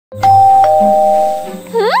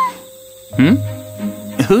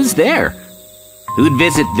Who's there? Who'd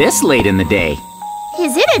visit this late in the day?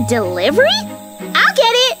 Is it a delivery? I'll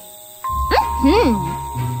get it.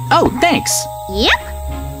 Oh, thanks. Yep.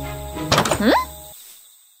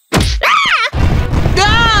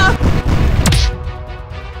 Ah!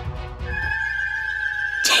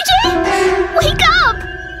 JJ! Wake up!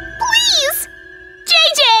 Please!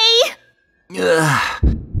 JJ!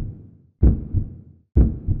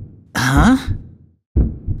 Huh?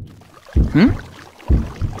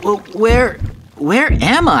 Well, where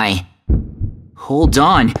am I? Hold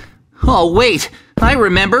on. Oh, wait. I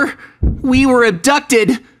remember. We were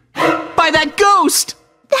abducted by that ghost!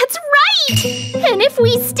 That's right! And if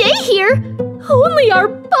we stay here, only our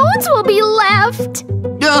bones will be left.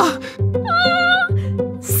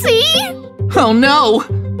 See? Oh, no!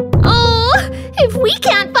 Oh, if we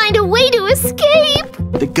can't find a way to escape!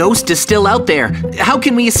 The ghost is still out there. How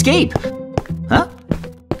can we escape? Huh?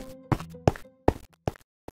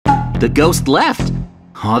 The ghost left.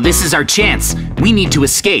 Oh, this is our chance. We need to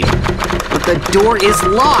escape. But the door is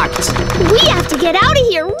locked. We have to get out of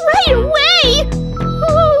here right away!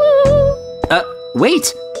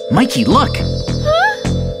 Wait. Mikey, look.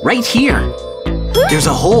 Huh? Right here. Huh? There's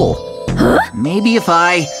a hole. Huh? Maybe if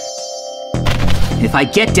I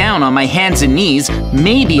get down on my hands and knees,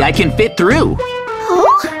 maybe I can fit through.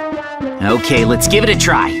 Oh? Okay, let's give it a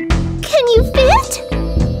try. Can you fit?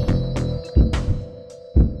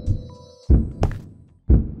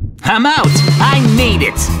 I'm out! I made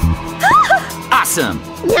it! Awesome!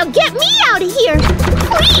 Now get me out of here!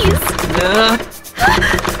 Please!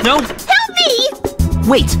 No! Help me!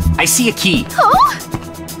 Wait, I see a key.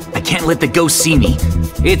 Oh? I can't let the ghost see me.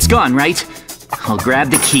 It's gone, right? I'll grab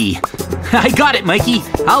the key. I got it, Mikey!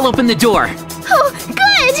 I'll open the door. Oh,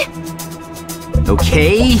 good!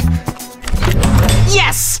 Okay.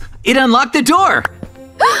 Yes! It unlocked the door!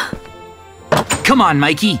 Come on,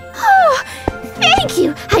 Mikey. Oh, thank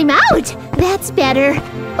you! I'm out! That's better.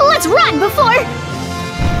 Let's run before…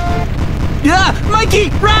 Mikey,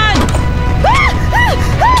 run!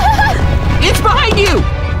 It's behind you!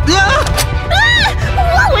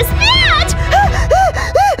 What was that?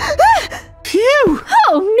 Phew!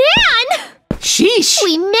 Oh, man! Sheesh!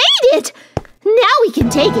 We made it! Now we can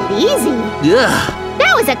take it easy.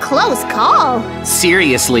 That was a close call.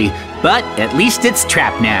 Seriously, but at least it's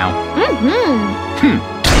trapped now.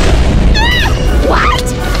 What?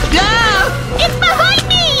 It's behind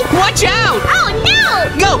me! Watch out! Oh, no!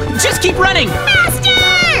 Go! Just keep running! Faster!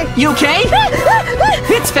 You okay?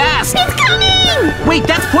 It's fast! It's coming! Wait,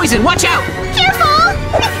 that's poison! Watch out! Careful!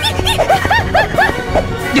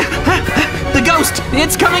 The ghost!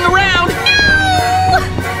 It's coming around!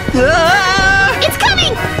 No! It's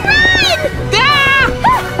coming! Run!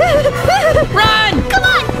 Run! Come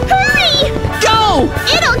on, hurry! Go!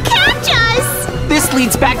 It'll catch us! This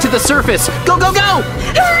leads back to the surface. Go, go, go!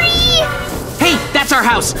 Hurry! Hey, that's our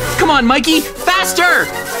house. Come on, Mikey, faster!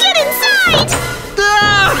 Get inside!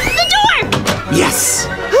 The door! Yes!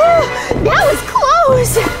 That was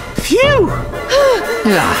close! Phew!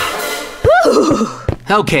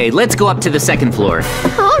 Okay, let's go up to the second floor.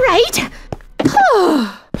 All right.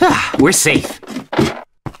 We're safe.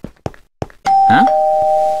 Huh?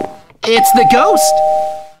 It's the ghost!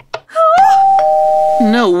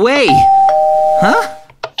 No way! Huh?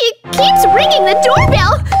 It keeps ringing the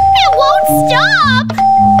doorbell! It won't stop!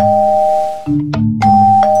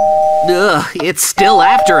 It's still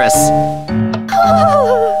after us.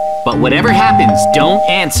 But whatever happens, don't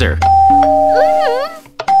answer.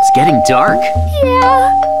 It's getting dark.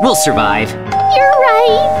 Yeah. We'll survive. You're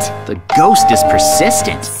right. The ghost is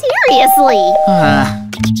persistent. Seriously.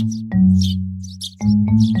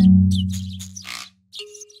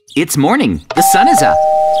 It's morning. The sun is up.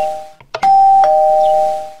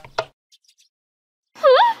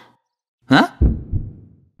 Huh?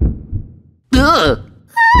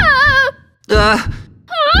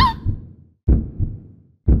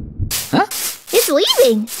 Huh? It's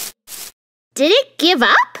leaving. Did it give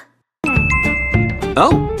up?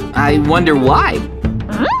 Oh, I wonder why.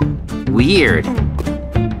 Weird.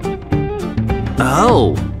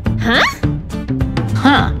 Oh. Huh?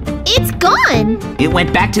 Huh. It's gone. It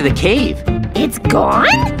went back to the cave. It's gone?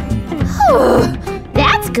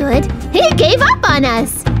 That's good. It gave up on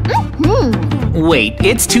us. Wait,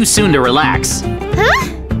 it's too soon to relax.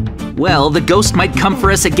 Huh? Well, the ghost might come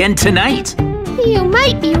for us again tonight. You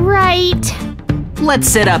might be right. Let's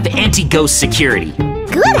set up anti-ghost security.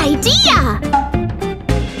 Good idea!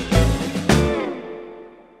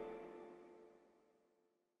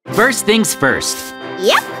 First things first.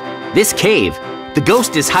 Yep. This cave, the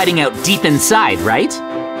ghost is hiding out deep inside, right?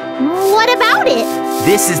 What about it?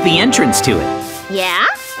 This is the entrance to it. Yeah?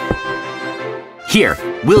 Here,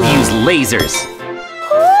 we'll use lasers.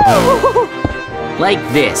 Ooh. Like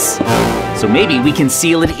this. So maybe we can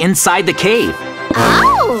seal it inside the cave.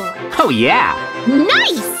 Oh! Oh yeah!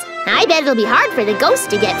 Nice! I bet it'll be hard for the ghost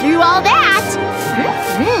to get through all that.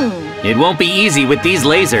 It won't be easy with these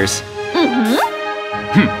lasers.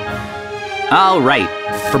 All right,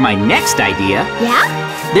 for my next idea,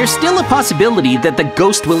 Yeah? there's still a possibility that the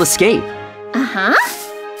ghost will escape. Uh-huh.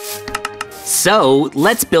 So,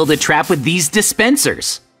 let's build a trap with these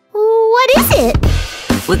dispensers. What is it?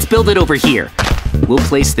 Let's build it over here. We'll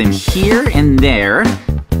place them here and there.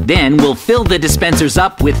 Then we'll fill the dispensers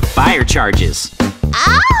up with fire charges.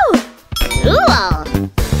 Oh! Cool!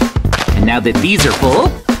 And now that these are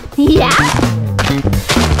full, Yeah?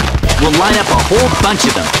 we'll line up a whole bunch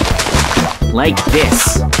of them. Like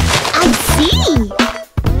this. I see!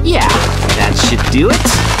 Yeah, that should do it.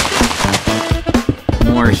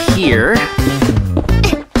 More here.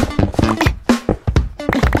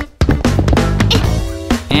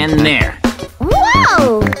 And there.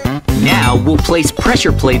 Whoa! Now we'll place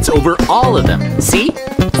pressure plates over all of them. See?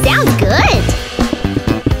 Sounds good!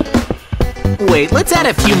 Wait, let's add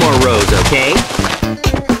a few more rows, okay?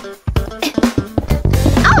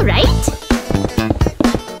 All right!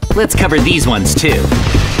 Let's cover these ones too.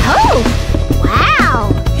 Oh!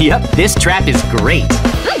 Wow! Yep, this trap is great.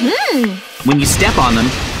 When you step on them,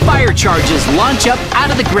 fire charges launch up out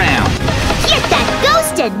of the ground. Get that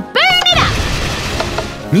ghost and burn it up!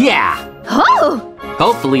 Yeah! Oh!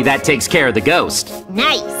 Hopefully that takes care of the ghost,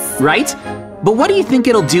 Nice! right? But what do you think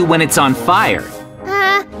it'll do when it's on fire?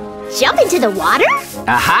 Jump into the water?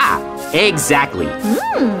 Aha! Exactly.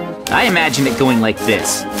 I imagine it going like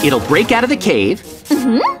this. It'll break out of the cave,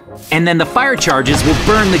 and then the fire charges will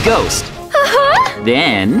burn the ghost.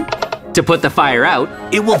 Then, to put the fire out,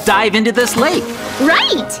 it will dive into this lake.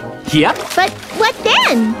 Right! Yep. But what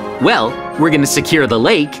then? Well, we're gonna secure the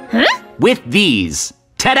lake with these.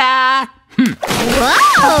 Ta-da!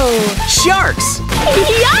 Whoa! Sharks!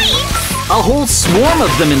 Yikes! A whole swarm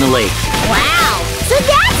of them in the lake. Wow! So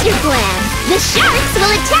that's your plan! The sharks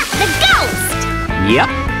will attack the ghost! Yep.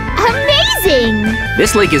 Amazing!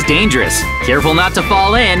 This lake is dangerous. Careful not to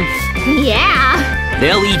fall in. Yeah!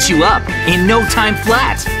 They'll eat you up in no time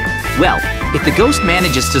flat. Well, if the ghost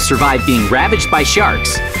manages to survive being ravaged by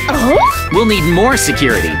sharks, Oh? we'll need more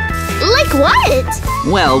security. Like what?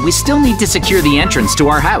 Well, we still need to secure the entrance to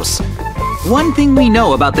our house. One thing we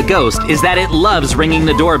know about the ghost is that it loves ringing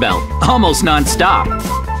the doorbell, almost non-stop.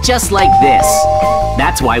 Just like this.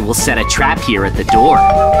 That's why we'll set a trap here at the door.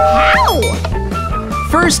 How?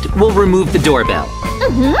 First, we'll remove the doorbell.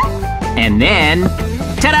 And then,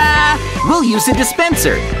 ta-da! We'll use a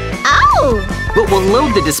dispenser. Oh! But we'll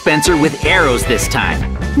load the dispenser with arrows this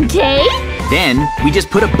time. Okay. Then, we just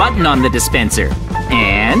put a button on the dispenser.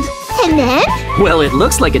 And, And then? well, it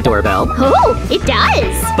looks like a doorbell. Oh, it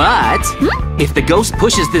does. But, if the ghost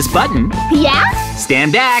pushes this button, Yeah?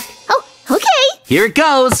 stand back. Oh, okay. Here it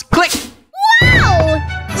goes. Click. Wow!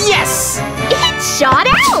 Yes! It shot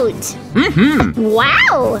out!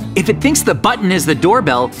 Wow! If it thinks the button is the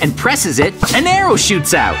doorbell and presses it, an arrow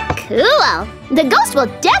shoots out. Cool! The ghost will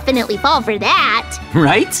definitely fall for that!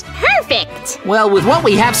 Right? Perfect! Well, with what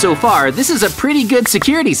we have so far, this is a pretty good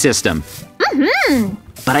security system.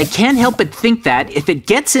 But I can't help but think that if it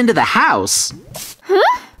gets into the house,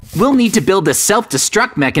 we'll need to build a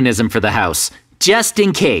self-destruct mechanism for the house, just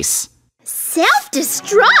in case.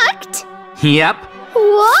 Self-destruct? Yep.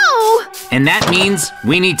 Whoa! And that means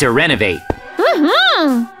we need to renovate.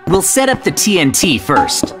 We'll set up the TNT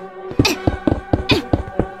first.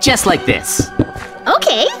 Just like this.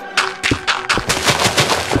 Okay.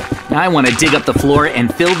 I want to dig up the floor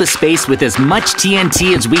and fill the space with as much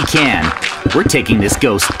TNT as we can. We're taking this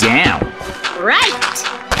ghost down. Right!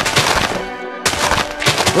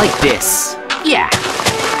 Like this. Yeah.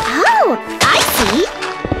 Oh, I see.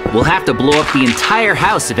 We'll have to blow up the entire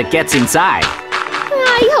house if it gets inside.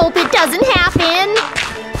 I hope it doesn't happen.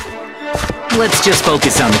 Let's just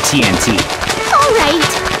focus on the TNT. All right.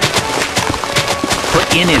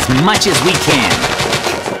 Put in as much as we can.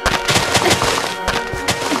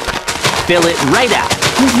 Fill it right up.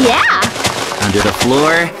 Yeah. Under the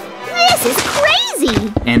floor. This is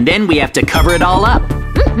crazy. And then we have to cover it all up.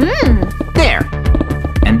 There.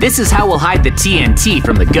 And this is how we'll hide the TNT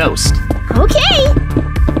from the ghost. Okay.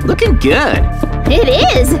 Looking good. It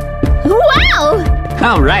is. Wow.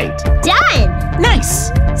 All right. Done. Nice.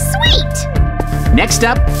 Sweet. Next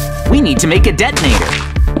up, we need to make a detonator.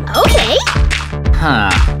 Okay.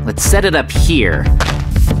 Let's set it up here.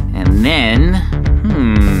 And then,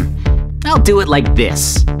 I'll do it like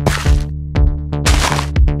this.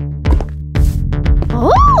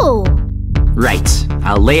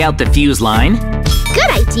 I'll lay out the fuse line.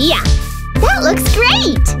 Good idea. That looks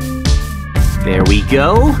great. There we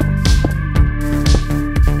go.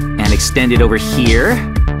 And extend it over here.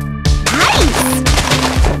 Nice.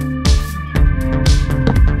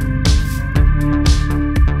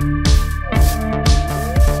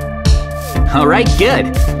 All right, good.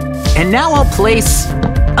 And now I'll place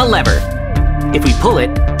a lever. If we pull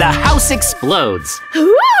it, the house explodes.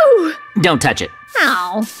 Woo! Don't touch it.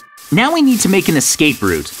 Ow. Now we need to make an escape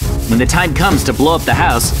route. When the time comes to blow up the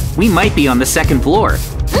house, we might be on the second floor.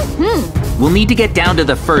 We'll need to get down to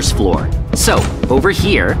the first floor. So, over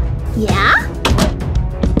here, Yeah?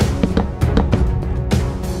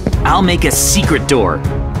 I'll make a secret door.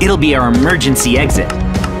 It'll be our emergency exit.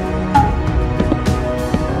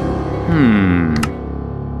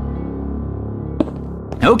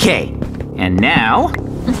 Okay, and now…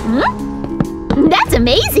 That's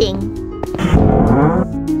amazing.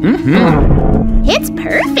 It's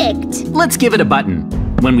perfect. Let's give it a button.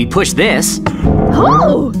 When we push this,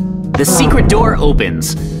 Oh! the secret door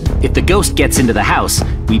opens. If the ghost gets into the house,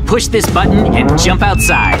 we push this button and jump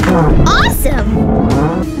outside. Awesome!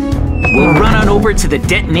 We'll run on over to the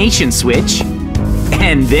detonation switch,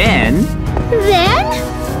 and then… Then?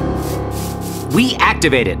 we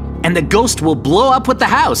activate it, and the ghost will blow up with the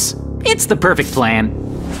house. It's the perfect plan.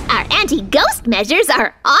 Our anti-ghost measures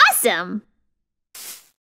are awesome!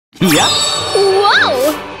 Yep.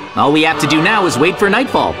 Whoa! All we have to do now is wait for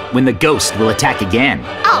nightfall, when the ghost will attack again.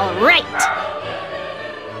 All right!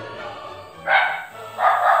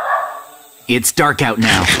 It's dark out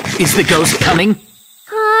now. Is the ghost coming?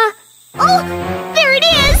 Oh! There it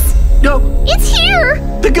is! No, It's here!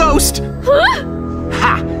 the ghost! Huh?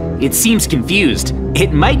 Ha! It seems confused.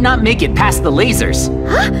 It might not make it past the lasers.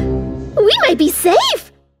 We might be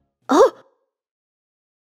safe! Oh!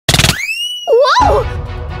 Whoa!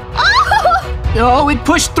 Oh! Oh, it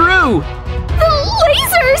pushed through! The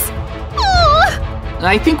lasers! Oh!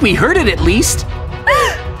 I think we heard it at least.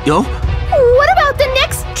 Oh, What about the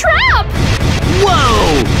next trap?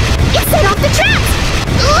 whoa! It set off the traps!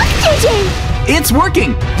 Look, JJ! It's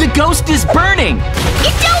working! The ghost is burning!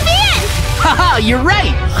 It dove in! Haha, you're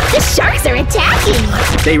right! The sharks are attacking!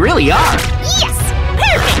 They really are! Yes!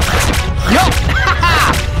 Perfect! No!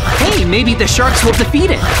 Haha! Hey, maybe the sharks will defeat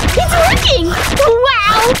it! It's working!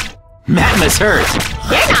 Wow! That must hurt!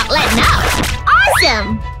 They're not letting up!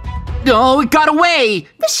 Awesome! Oh, it got away!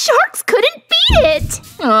 The sharks couldn't beat it!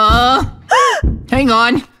 Hang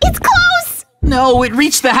on! It's close! No, it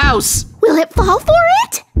reached the house! Will it fall for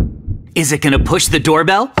it? Is it gonna push the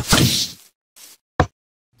doorbell?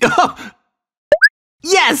 Oh!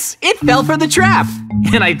 Yes! It fell for the trap!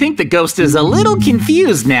 And I think the ghost is a little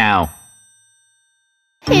confused now.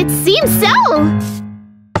 It seems so!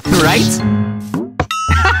 Right?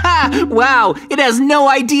 Wow, it has no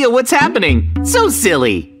idea what's happening. So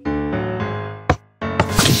silly.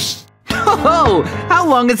 Oh, how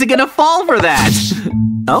long is it gonna fall for that?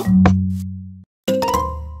 Oh?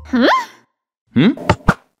 Huh?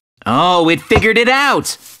 Oh, it figured it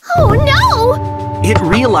out. Oh no! It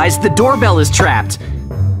realized the doorbell is trapped.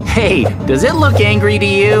 Hey, does it look angry to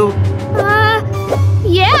you?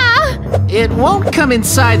 Yeah! It won't come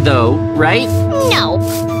inside though, right? No.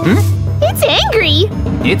 It's angry!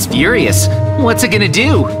 It's furious. What's it gonna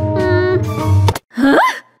do? Huh?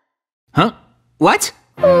 Huh? What?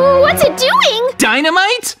 What's it doing?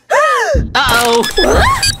 Dynamite? Uh-oh!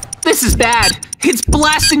 What? This is bad! It's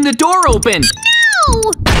blasting the door open!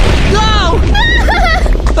 No! No!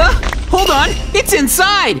 Hold on! It's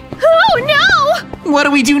inside! Oh no! What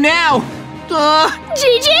do we do now?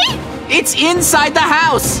 JJ? It's inside the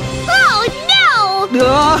house! Oh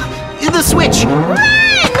no! The switch!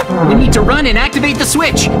 Run! We need to run and activate the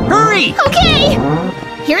switch! Hurry! Okay!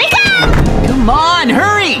 Here I come! Come on,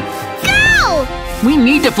 hurry! Go! We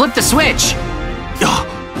need to flip the switch!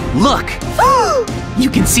 Look! You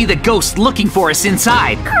can see the ghost looking for us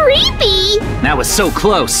inside! Creepy! That was so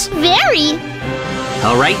close! Very!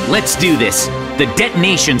 Alright, let's do this! The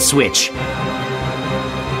detonation switch!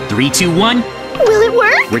 3, 2, 1. Will it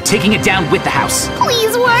work? We're taking it down with the house!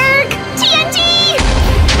 Please work! TNT!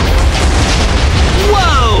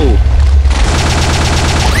 Whoa!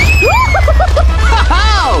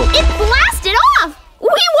 Ho-ho! It blasted off!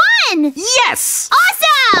 We won! Yes!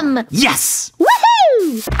 Awesome! Yes!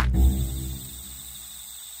 Woohoo!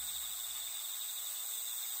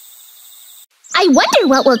 I wonder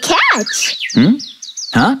what we'll catch.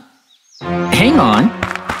 Huh? Hang on.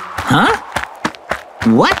 Huh?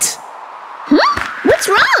 What? What's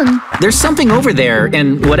wrong? There's something over there,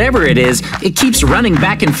 and whatever it is, it keeps running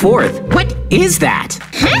back and forth. What is that?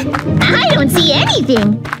 Huh? I don't see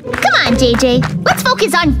anything. Come on, bad, JJ. Let's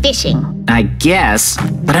focus on fishing. I guess,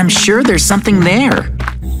 but I'm sure there's something there.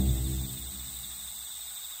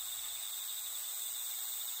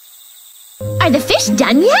 Are the fish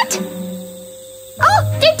done yet?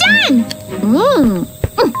 Oh, they're done! Mmm.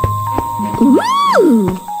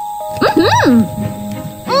 Ooh!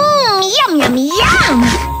 Yum, yum, yum!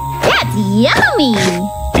 That's yummy!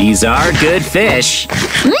 These are good fish.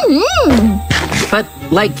 But,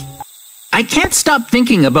 like, I can't stop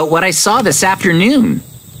thinking about what I saw this afternoon.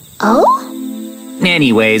 Oh?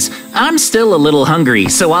 Anyways, I'm still a little hungry,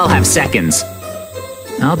 so I'll have seconds.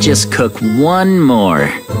 I'll just cook one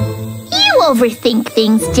more. You overthink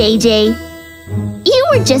things, JJ. You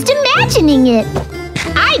were just imagining it.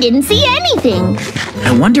 I didn't see anything.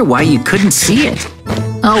 I wonder why you couldn't see it.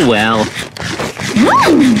 Oh well.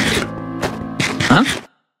 Huh?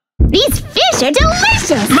 These fish are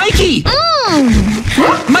delicious! Mikey!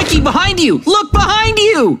 Mikey, behind you! Look behind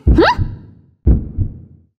you!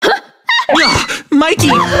 Mikey,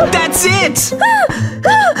 that's it!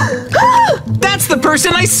 That's the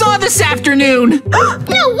person I saw this afternoon! No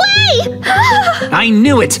way! I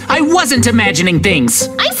knew it! I wasn't imagining things!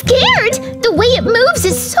 I'm scared! The way it moves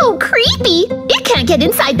is so creepy! It can't get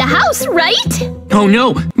inside the house, right? Oh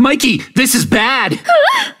no! Mikey, this is bad!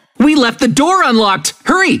 We left the door unlocked!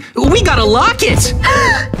 Hurry! We gotta lock it!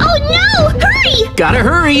 Oh no! Hurry! Gotta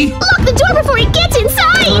hurry! Lock the door before it gets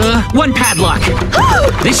inside! One padlock.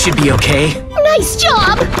 This should be okay. Nice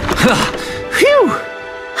job! Phew!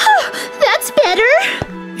 That's better!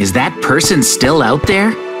 Is that person still out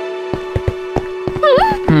there?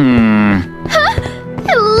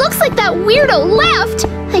 It looks like that weirdo left!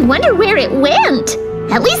 I wonder where it went!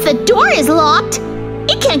 At least the door is locked!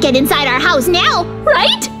 It can't get inside our house now,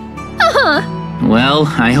 right? Well,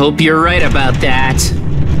 I hope you're right about that.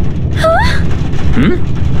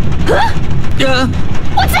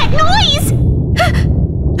 What's that noise?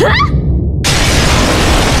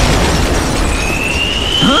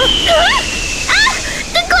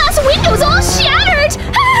 The glass window's all shattered!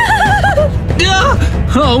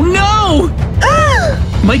 Oh no!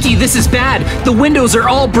 Mikey, this is bad. The windows are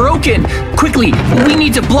all broken. Quickly, we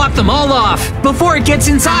need to block them all off before it gets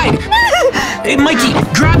inside. Hey, Mikey,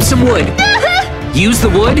 grab some wood. Use the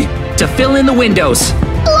wood to fill in the windows.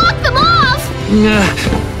 Block them off!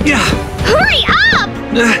 Hurry up!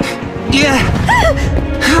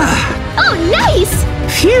 Oh, nice!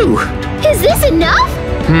 Phew! Is this enough?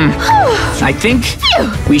 I think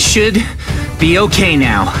we should be okay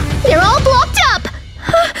now. They're all blocked up!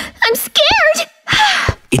 I'm scared!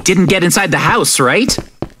 It didn't get inside the house, right?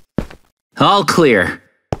 All clear.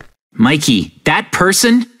 Mikey, that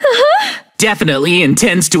person definitely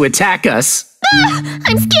intends to attack us.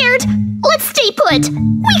 I'm scared! Let's stay put!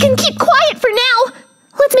 We can keep quiet for now!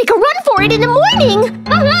 Let's make a run for it in the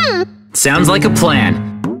morning! Sounds like a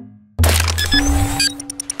plan.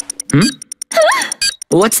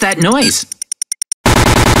 What's that noise?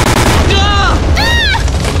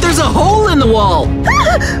 There's a hole in the wall!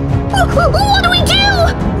 What do we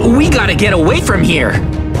do? We gotta get away from here!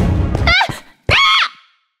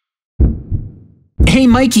 Hey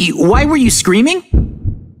Mikey, why were you screaming?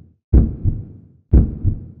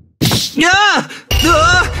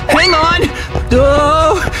 Hang on!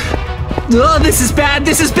 Oh, this is bad,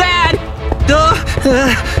 this is bad!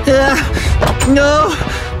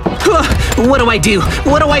 What do I do?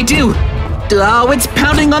 What do I do? Oh, it's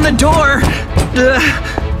pounding on the door!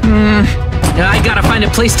 I gotta find a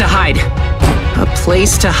place to hide. A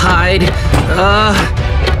place to hide.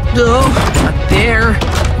 Not there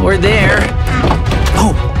or there.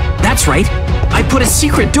 Oh, that's right. I put a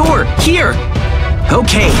secret door here.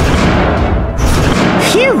 Okay.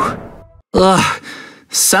 Phew.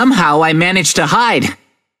 Somehow I managed to hide.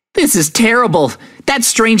 This is terrible. That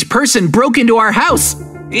strange person broke into our house.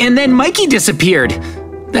 And then Mikey disappeared.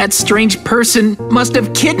 That strange person must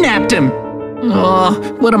have kidnapped him.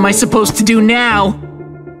 Oh, what am I supposed to do now?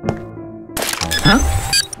 Huh?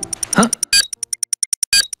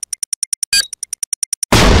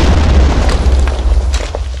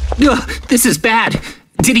 This is bad.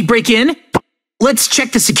 Did he break in? Let's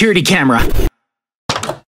check the security camera.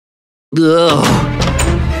 Ugh.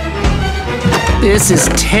 This is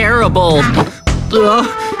terrible.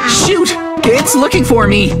 Shoot! It's looking for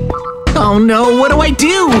me. Oh no, what do I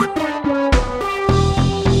do?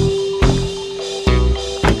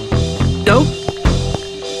 Oh.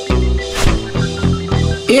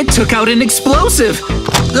 It took out an explosive.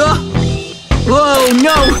 Whoa,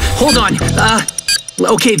 no! Hold on.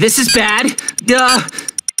 Okay, this is bad.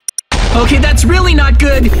 Okay, that's really not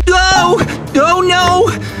good. Oh no!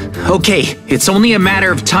 Okay, it's only a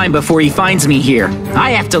matter of time before he finds me here.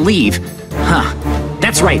 I have to leave. Huh,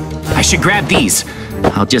 that's right. I should grab these.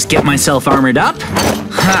 I'll just get myself armored up.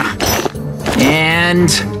 Huh. And...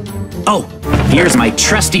 oh, here's my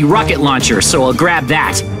trusty rocket launcher, so I'll grab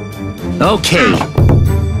that. Okay.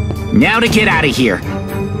 Now to get out of here.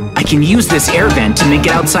 I can use this air vent to make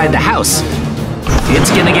it outside the house. It's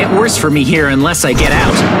gonna get worse for me here unless I get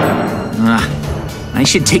out. I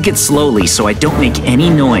should take it slowly so I don't make any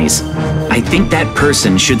noise. I think that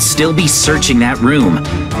person should still be searching that room.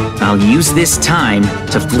 I'll use this time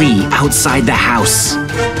to flee outside the house.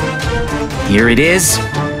 Here it is.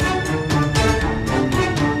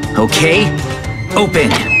 Okay, open.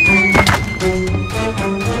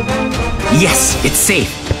 Yes, it's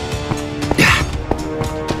safe.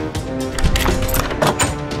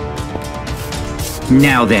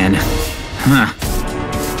 Now then. Huh.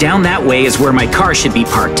 Down that way is where my car should be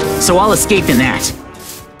parked, so I'll escape in that.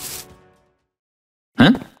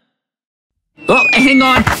 Huh? Oh, hang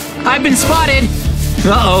on! I've been spotted!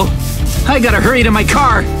 Uh-oh. I gotta hurry to my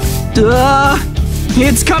car.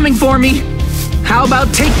 It's coming for me. How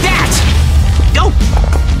about take that? Oh!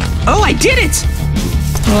 Oh, I did it!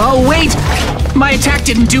 Oh, wait! My attack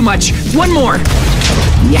didn't do much. One more.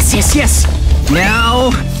 Yes, yes, yes. Now...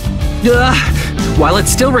 while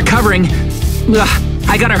it's still recovering,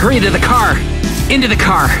 I gotta hurry to the car. Into the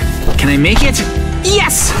car. Can I make it?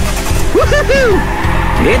 Yes! Woohoo!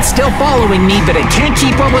 It's still following me, but it can't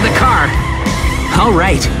keep up with the car. All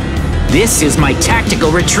right. This is my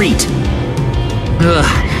tactical retreat.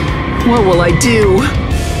 What will I do?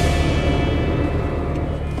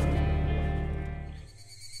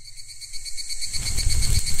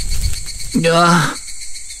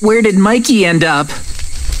 Where did Mikey end up?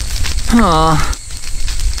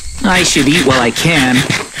 I should eat while I can.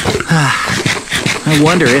 I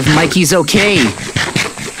wonder if Mikey's okay.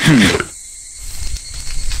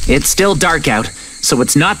 It's still dark out, so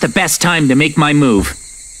it's not the best time to make my move.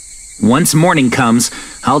 Once morning comes,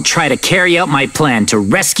 I'll try to carry out my plan to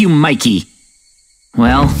rescue Mikey.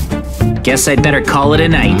 Well, guess I'd better call it a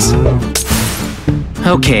night.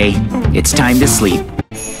 Okay, it's time to sleep.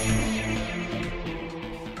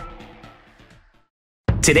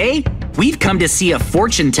 Today, we've come to see a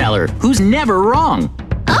fortune teller who's never wrong.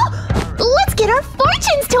 Oh, let's get our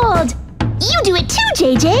fortunes told. You do it too,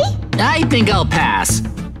 JJ. I think I'll pass.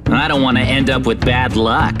 I don't want to end up with bad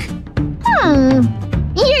luck.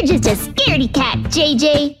 You're just a scaredy cat,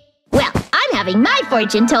 JJ. Well, I'm having my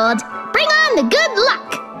fortune told. Bring on the good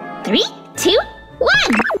luck. 3, 2, 1.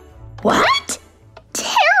 What?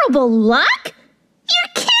 Terrible luck?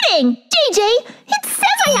 You're kidding! JJ, it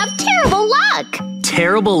says I have terrible luck.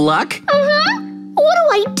 Terrible luck? What do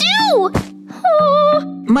I do?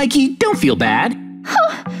 Mikey, don't feel bad.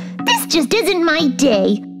 This just isn't my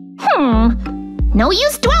day. No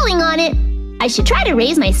use dwelling on it. I should try to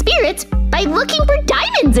raise my spirits by looking for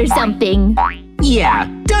diamonds or something. Yeah,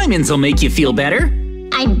 diamonds will make you feel better.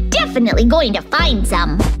 I'm definitely going to find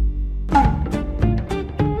some.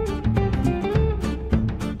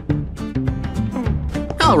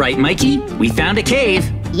 All right, Mikey, we found a cave.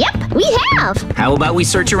 Yep, we have. How about we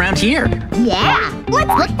search around here? Yeah,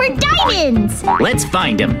 let's look for diamonds. Let's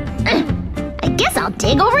find them. I guess I'll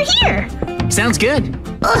dig over here. Sounds good.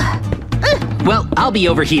 Well, I'll be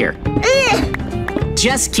over here.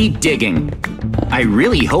 Just keep digging. I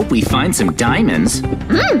really hope we find some diamonds.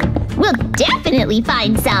 We'll definitely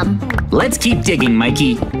find some. Let's keep digging,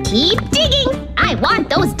 Mikey. Keep digging. I want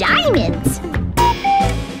those diamonds.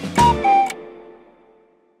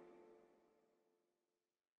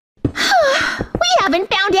 We haven't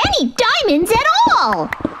found any diamonds at all.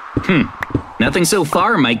 Nothing so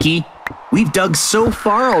far, Mikey. We've dug so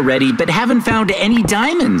far already, but haven't found any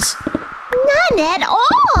diamonds. None at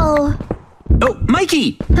all. Oh,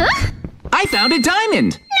 Mikey! Huh? I found a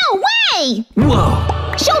diamond! No way!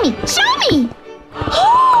 Whoa! Show me! Show me!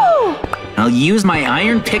 Oh! I'll use my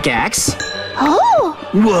iron pickaxe. Oh!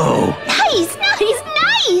 Whoa! Nice, nice,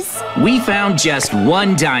 nice! We found just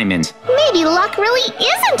one diamond. Maybe luck really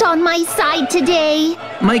isn't on my side today.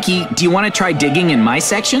 Mikey, do you want to try digging in my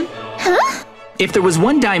section? Huh? If there was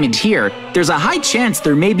one diamond here, there's a high chance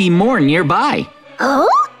there may be more nearby. Oh?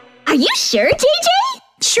 Are you sure, JJ?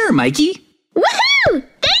 Sure, Mikey. Woohoo!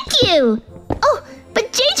 Thank you! Oh,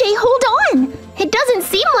 but JJ, hold on! It doesn't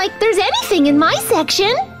seem like there's anything in my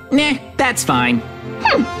section. Nah, that's fine.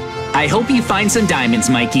 I hope you find some diamonds,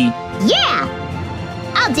 Mikey. Yeah!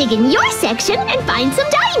 I'll dig in your section and find some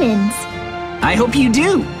diamonds. I hope you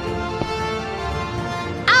do.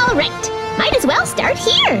 All right, might as well start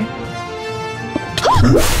here.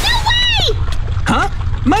 No way! Huh?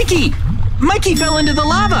 Mikey! Mikey fell into the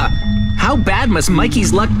lava! How bad must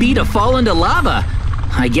Mikey's luck be to fall into lava?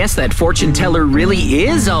 I guess that fortune teller really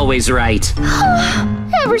is always right.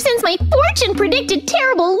 Ever since my fortune predicted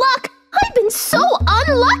terrible luck, I've been so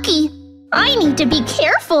unlucky. I need to be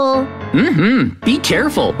careful. Be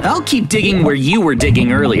careful. I'll keep digging where you were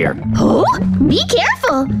digging earlier. Oh, be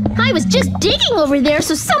careful. I was just digging over there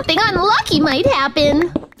so something unlucky might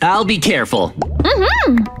happen. I'll be careful.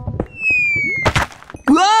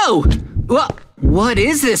 Whoa! What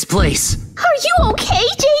is this place? Are you okay,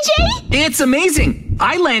 JJ? It's amazing!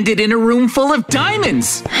 I landed in a room full of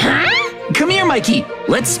diamonds! Huh? Come here, Mikey!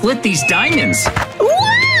 Let's split these diamonds!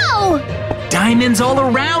 Wow! Diamonds all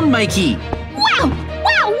around, Mikey! Wow!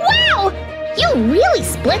 Wow! Wow! You really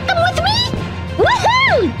split them with me?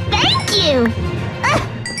 Woohoo! Thank you!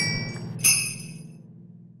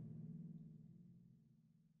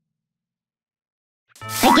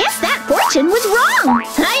 I guess that fortune was wrong!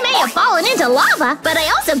 I may have fallen into lava, but I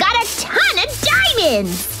also got a ton of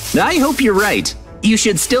diamonds! I hope you're right. You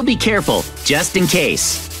should still be careful, just in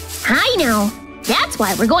case. I know. That's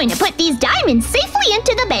why we're going to put these diamonds safely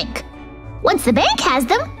into the bank. Once the bank has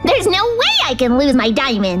them, there's no way I can lose my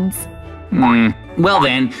diamonds. Well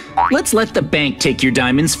then, let's let the bank take your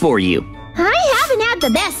diamonds for you. I haven't had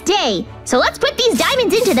the best day, so let's put these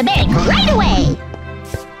diamonds into the bank right away.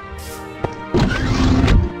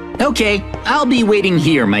 Okay, I'll be waiting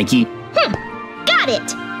here, Mikey. Got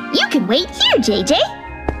it. You can wait here, JJ.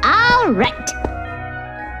 All right.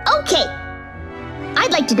 Okay.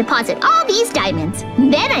 I'd like to deposit all these diamonds.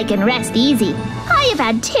 Then I can rest easy. I have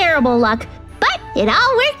had terrible luck, but it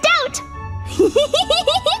all worked out.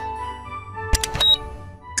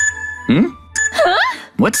 Huh?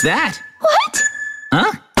 What's that? What?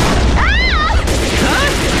 Huh? Ah!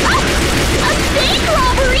 Huh? A bank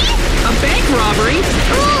robbery? A bank robbery?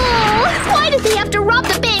 Oh, why did they have to rob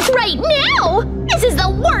the bank right now? This is the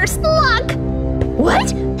worst luck.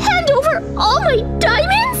 What? Hand over all my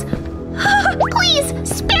diamonds? Please,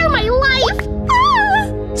 spare my life.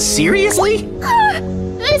 Seriously?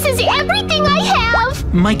 This is everything I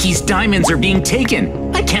have. Mikey's diamonds are being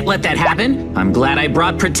taken. I can't let that happen. I'm glad I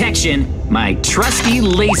brought protection. My trusty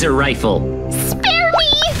laser rifle. Spare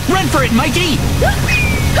me! Run for it, Mikey!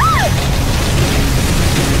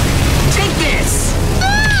 Take this!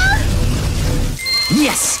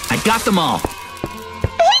 Yes, I got them all.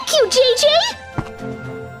 Thank you, JJ!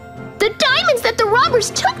 The diamonds that the robbers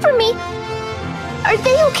took from me, are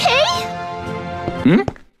they okay?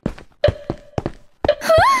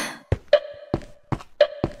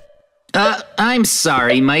 I'm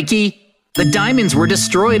sorry, Mikey. The diamonds were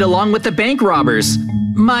destroyed along with the bank robbers.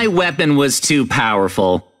 My weapon was too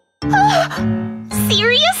powerful.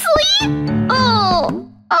 Seriously? Oh.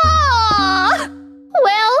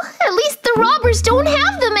 Well, at least the robbers don't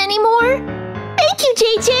have them anymore. Thank you,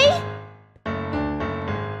 JJ.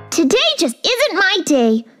 Today just isn't my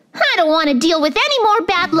day. I don't want to deal with any more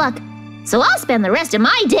bad luck. So I'll spend the rest of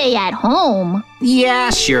my day at home.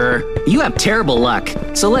 Yeah, sure. You have terrible luck,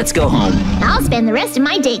 so let's go home. I'll spend the rest of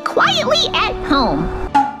my day quietly at home.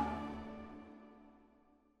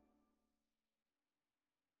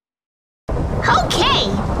 Okay,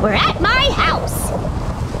 we're at my house.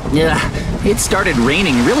 It started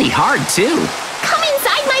raining really hard, too. Come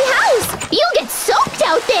inside my house. You'll get soaked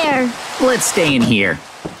out there. Let's stay in here.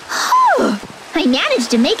 I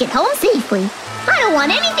managed to make it home safely. I don't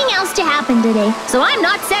want anything else to happen today, so I'm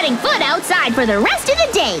not setting foot outside for the rest of the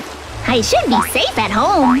day. I should be safe at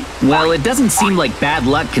home. Well, it doesn't seem like bad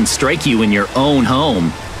luck can strike you in your own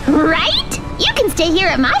home. Right? You can stay here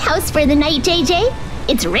at my house for the night, JJ.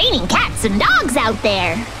 It's raining cats and dogs out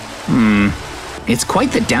there. It's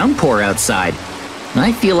quite the downpour outside.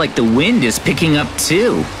 I feel like the wind is picking up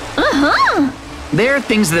too. There are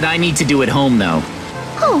things that I need to do at home, though.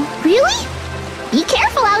 Oh, really? Be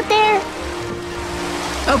careful out there.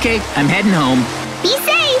 Okay, I'm heading home. Be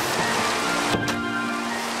safe.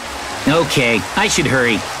 Okay, I should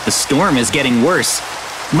hurry. The storm is getting worse.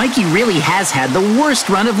 Mikey really has had the worst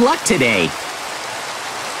run of luck today.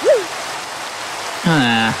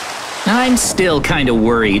 I'm still kind of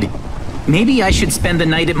worried. Maybe I should spend the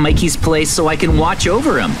night at Mikey's place so I can watch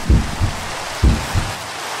over him.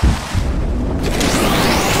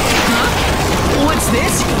 Huh? What's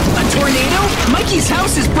this? A tornado? Mikey's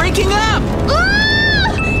house is breaking up!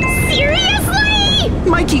 Seriously?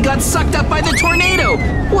 Mikey got sucked up by the tornado!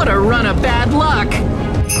 What a run of bad luck!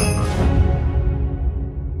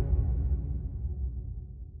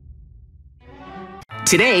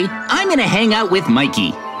 Today, I'm gonna hang out with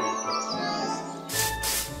Mikey.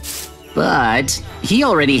 But he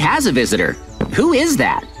already has a visitor. Who is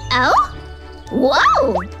that? Oh?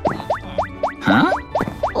 Whoa! Huh?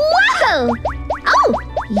 Whoa! Oh,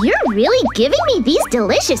 you're really giving me these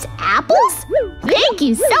delicious apples? Thank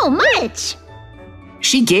you so much!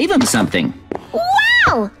 She gave him something.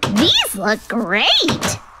 Wow! These look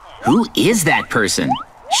great! Who is that person?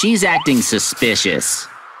 She's acting suspicious.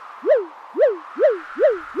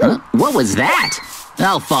 Huh? What was that?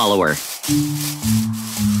 I'll follow her.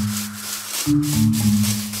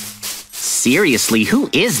 Seriously, who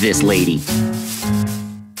is this lady?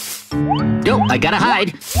 Oh, I gotta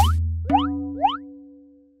hide.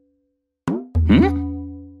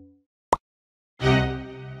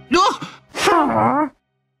 Oh!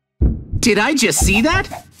 Did I just see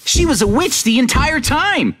that? She was a witch the entire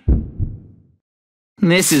time.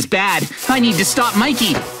 This is bad. I need to stop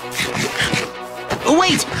Mikey. Oh,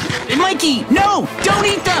 wait! Mikey, no! Don't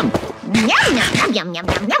eat them! Yum, yum, yum, yum,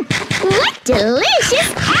 yum, yum. What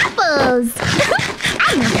delicious apples!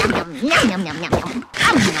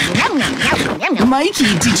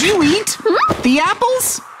 Mikey, did you eat the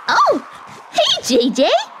apples? Oh, hey, JJ.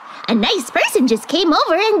 A nice person just came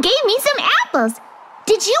over and gave me some apples.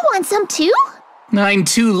 Did you want some too? I'm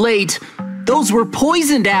too late. Those were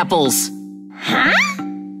poisoned apples. Huh?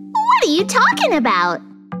 What are you talking about?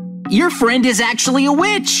 Your friend is actually a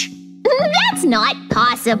witch. That's not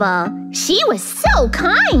possible. She was so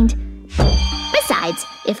kind. Besides,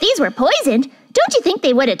 if these were poisoned, don't you think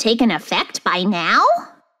they would have taken effect by now?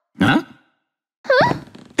 Huh? Huh?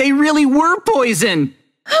 They really were poison.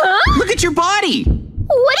 Huh? Look at your body.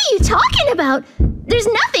 What are you talking about? There's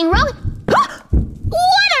nothing wrong. What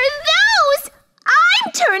are those?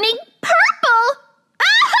 I'm turning purple.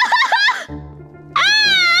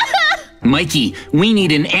 Mikey, we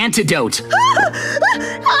need an antidote.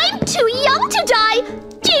 I'm too young to die.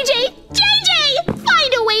 JJ!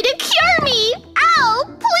 Find a way to cure me. Ow,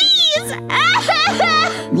 please.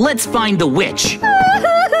 Let's find the witch.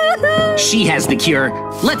 She has the cure.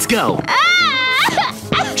 Let's go.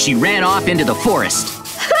 She ran off into the forest.